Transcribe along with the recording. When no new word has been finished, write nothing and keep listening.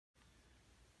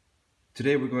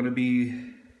Today we're going to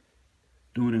be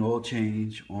doing an oil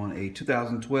change on a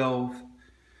 2012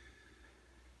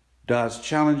 Dodge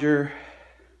Challenger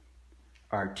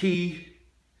RT. It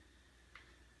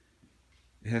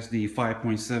has the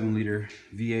 5.7 liter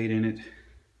V8 in it.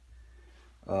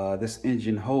 This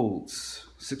engine holds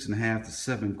 6.5 to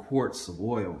 7 quarts of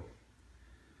oil.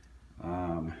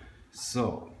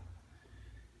 So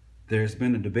there's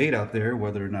been a debate out there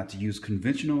whether or not to use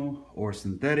conventional or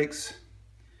synthetics.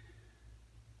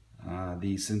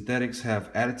 The synthetics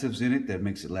have additives in it that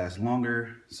makes it last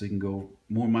longer, so you can go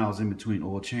more miles in between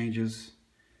oil changes,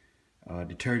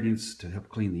 detergents to help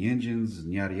clean the engines,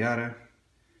 and yada yada.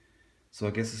 So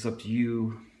I guess it's up to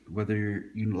you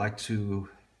whether you'd like to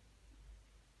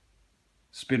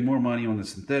spend more money on the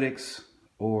synthetics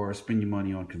or spend your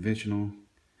money on conventional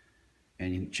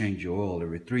and you change your oil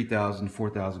every 3,000,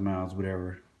 4,000 miles,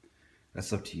 whatever.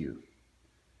 That's up to you.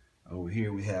 Over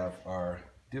here we have our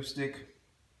dipstick.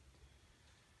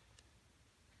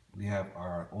 We have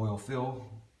our oil fill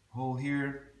hole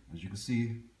here. As you can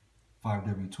see,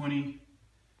 5W20.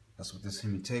 That's what this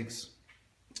Hemi takes.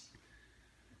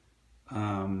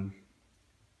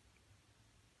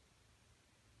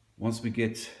 Once we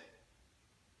get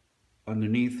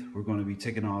underneath, we're going to be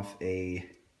taking off a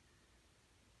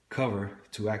cover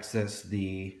to access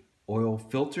the oil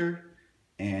filter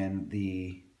and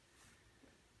the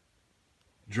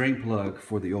drain plug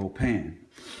for the oil pan.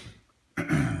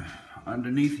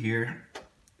 Underneath here,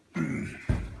 you're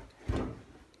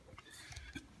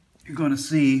going to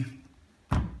see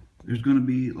there's going to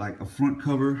be like a front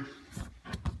cover,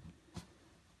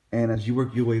 and as you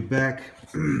work your way back,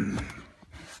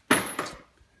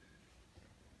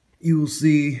 you will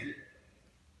see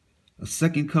a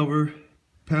second cover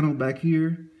panel back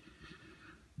here.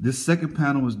 This second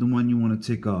panel is the one you want to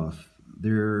take off.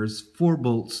 There's 4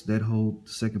 bolts that hold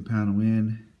the second panel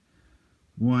in.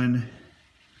 1,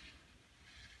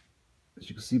 as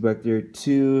you can see back there,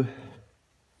 2,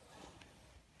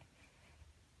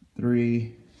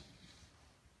 3,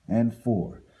 and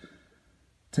 4.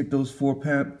 Take those 4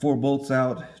 bolts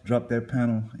out, drop that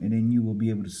panel, and then you will be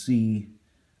able to see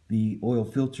the oil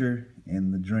filter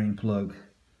and the drain plug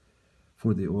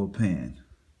for the oil pan.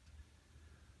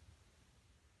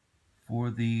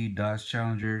 For the Dodge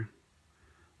Challenger,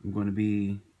 I'm going to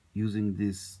be using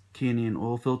this Canyon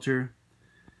oil filter.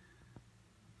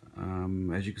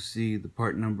 As you can see, the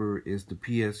part number is the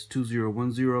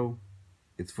PS2010.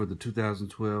 It's for the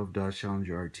 2012 Dodge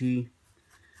Challenger RT.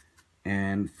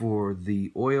 And for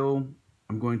the oil,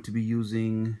 I'm going to be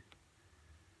using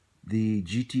the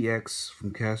GTX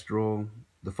from Castrol,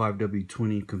 the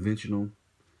 5W20 conventional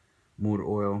motor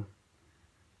oil.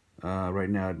 Right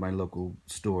now at my local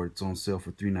store, it's on sale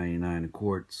for $3.99 a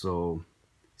quart, so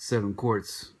 7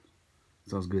 quarts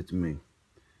sounds good to me.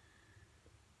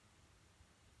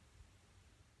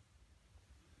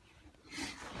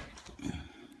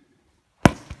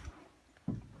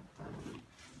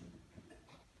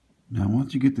 Now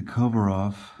once you get the cover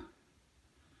off,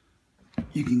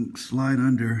 you can slide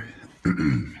under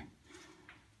and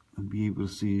be able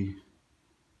to see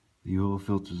the oil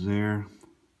filters there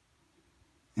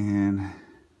and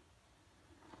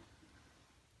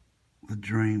the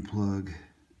drain plug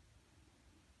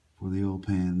for the oil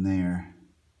pan there.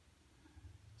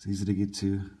 It's easy to get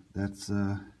to. That's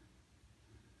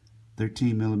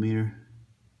 13mm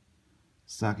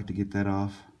socket to get that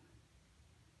off.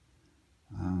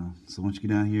 So once you get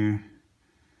down here,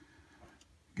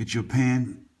 get your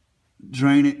pan,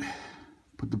 drain it,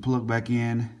 put the plug back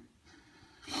in,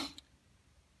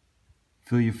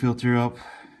 fill your filter up,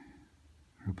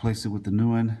 replace it with the new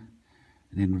one,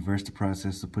 and then reverse the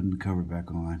process of putting the cover back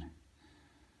on.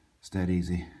 It's that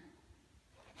easy.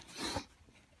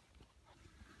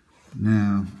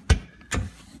 Now,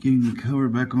 getting the cover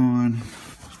back on,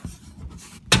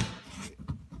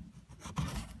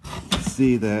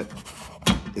 see that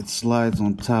it slides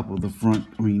on top of the front,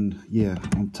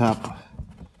 on top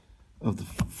of the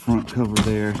front cover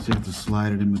there. So you have to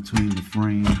slide it in between the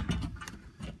frame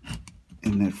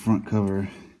and that front cover.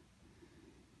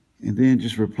 And then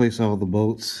just replace all the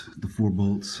bolts, the 4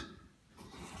 bolts.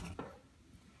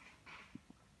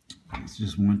 It's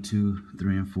just 1, 2,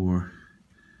 3, and 4,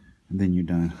 and then you're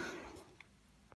done.